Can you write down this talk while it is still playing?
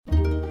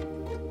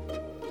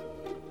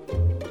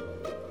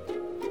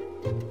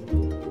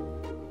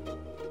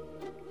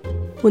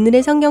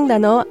오늘의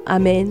성경단어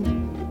아멘.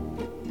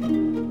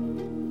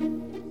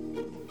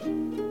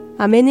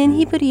 아멘은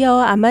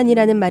히브리어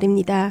아만이라는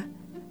말입니다.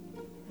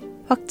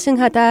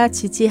 확증하다,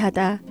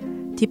 지지하다,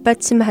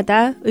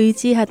 뒷받침하다,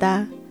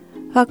 의지하다,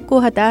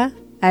 확고하다,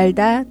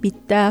 알다,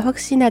 믿다,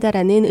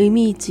 확신하다라는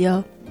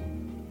의미이지요.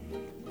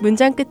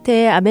 문장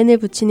끝에 아멘을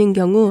붙이는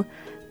경우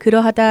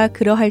그러하다,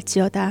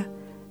 그러할지어다,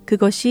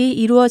 그것이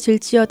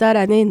이루어질지어다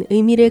라는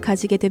의미를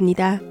가지게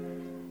됩니다.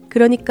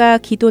 그러니까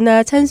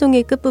기도나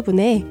찬송의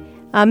끝부분에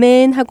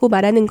아멘 하고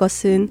말하는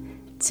것은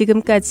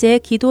지금까지의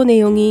기도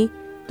내용이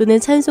또는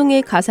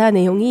찬송의 가사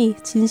내용이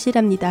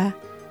진실합니다.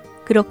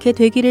 그렇게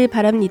되기를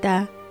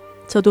바랍니다.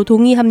 저도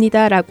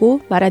동의합니다 라고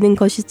말하는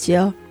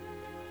것이지요.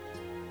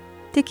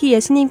 특히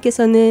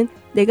예수님께서는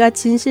내가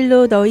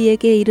진실로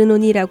너희에게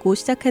이르노니 라고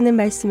시작하는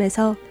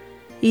말씀에서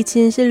이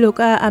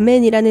진실로가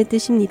아멘이라는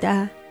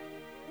뜻입니다.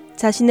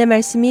 자신의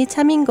말씀이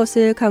참인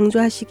것을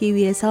강조하시기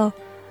위해서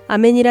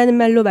아멘이라는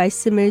말로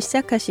말씀을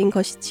시작하신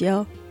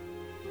것이지요.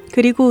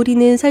 그리고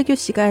우리는 설교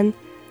시간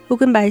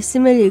혹은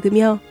말씀을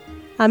읽으며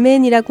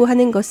아멘이라고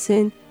하는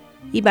것은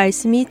이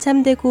말씀이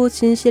참되고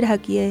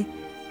진실하기에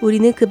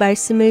우리는 그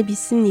말씀을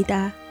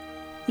믿습니다.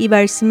 이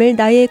말씀을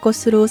나의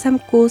것으로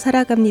삼고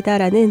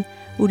살아갑니다라는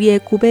우리의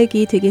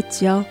고백이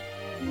되겠지요.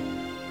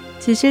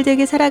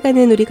 진실되게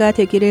살아가는 우리가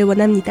되기를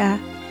원합니다.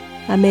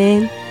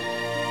 아멘.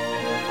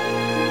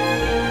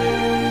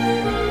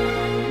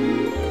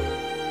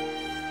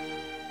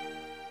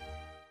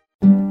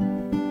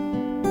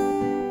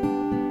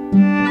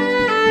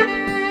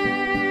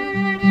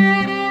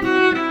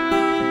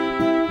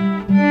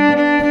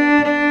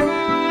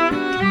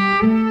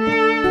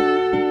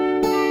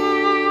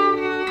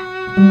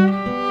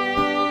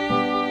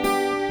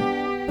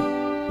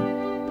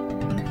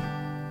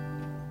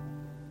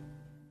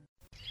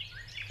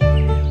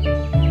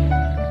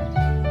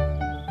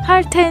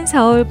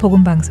 서울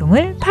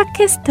복음방송을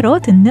팟캐스트로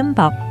듣는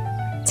법.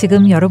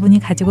 지금 여러분이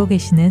가지고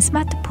계시는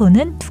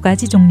스마트폰은 두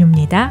가지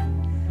종류입니다.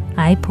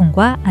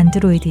 아이폰과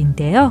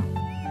안드로이드인데요.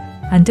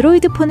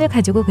 안드로이드 폰을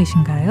가지고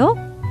계신가요?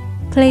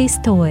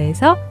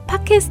 플레이스토어에서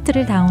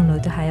팟캐스트를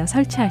다운로드하여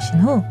설치하신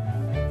후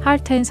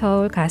Heart and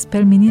Seoul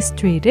Gospel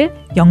Ministry를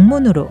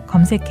영문으로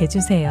검색해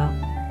주세요.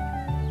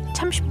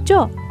 참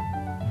쉽죠?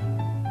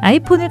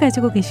 아이폰을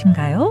가지고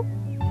계신가요?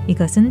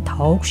 이것은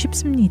더욱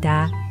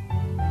쉽습니다.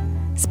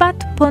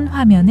 스마트폰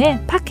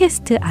화면에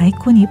팟캐스트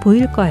아이콘이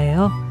보일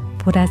거예요.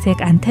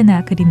 보라색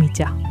안테나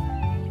그림이죠.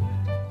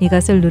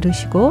 이것을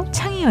누르시고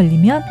창이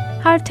열리면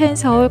Heart and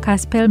Seoul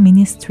Gospel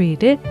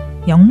Ministry를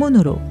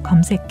영문으로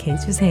검색해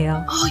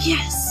주세요.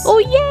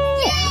 오 예!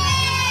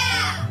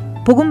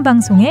 복음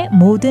방송의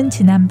모든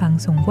지난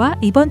방송과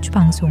이번 주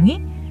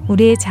방송이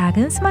우리의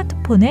작은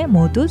스마트폰에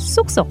모두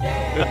쏙쏙.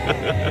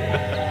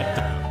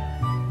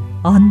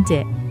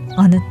 언제,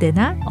 어느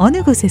때나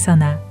어느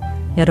곳에서나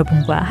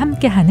여러분과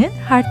함께하는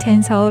Heart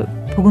and Seoul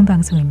복음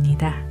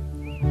방송입니다.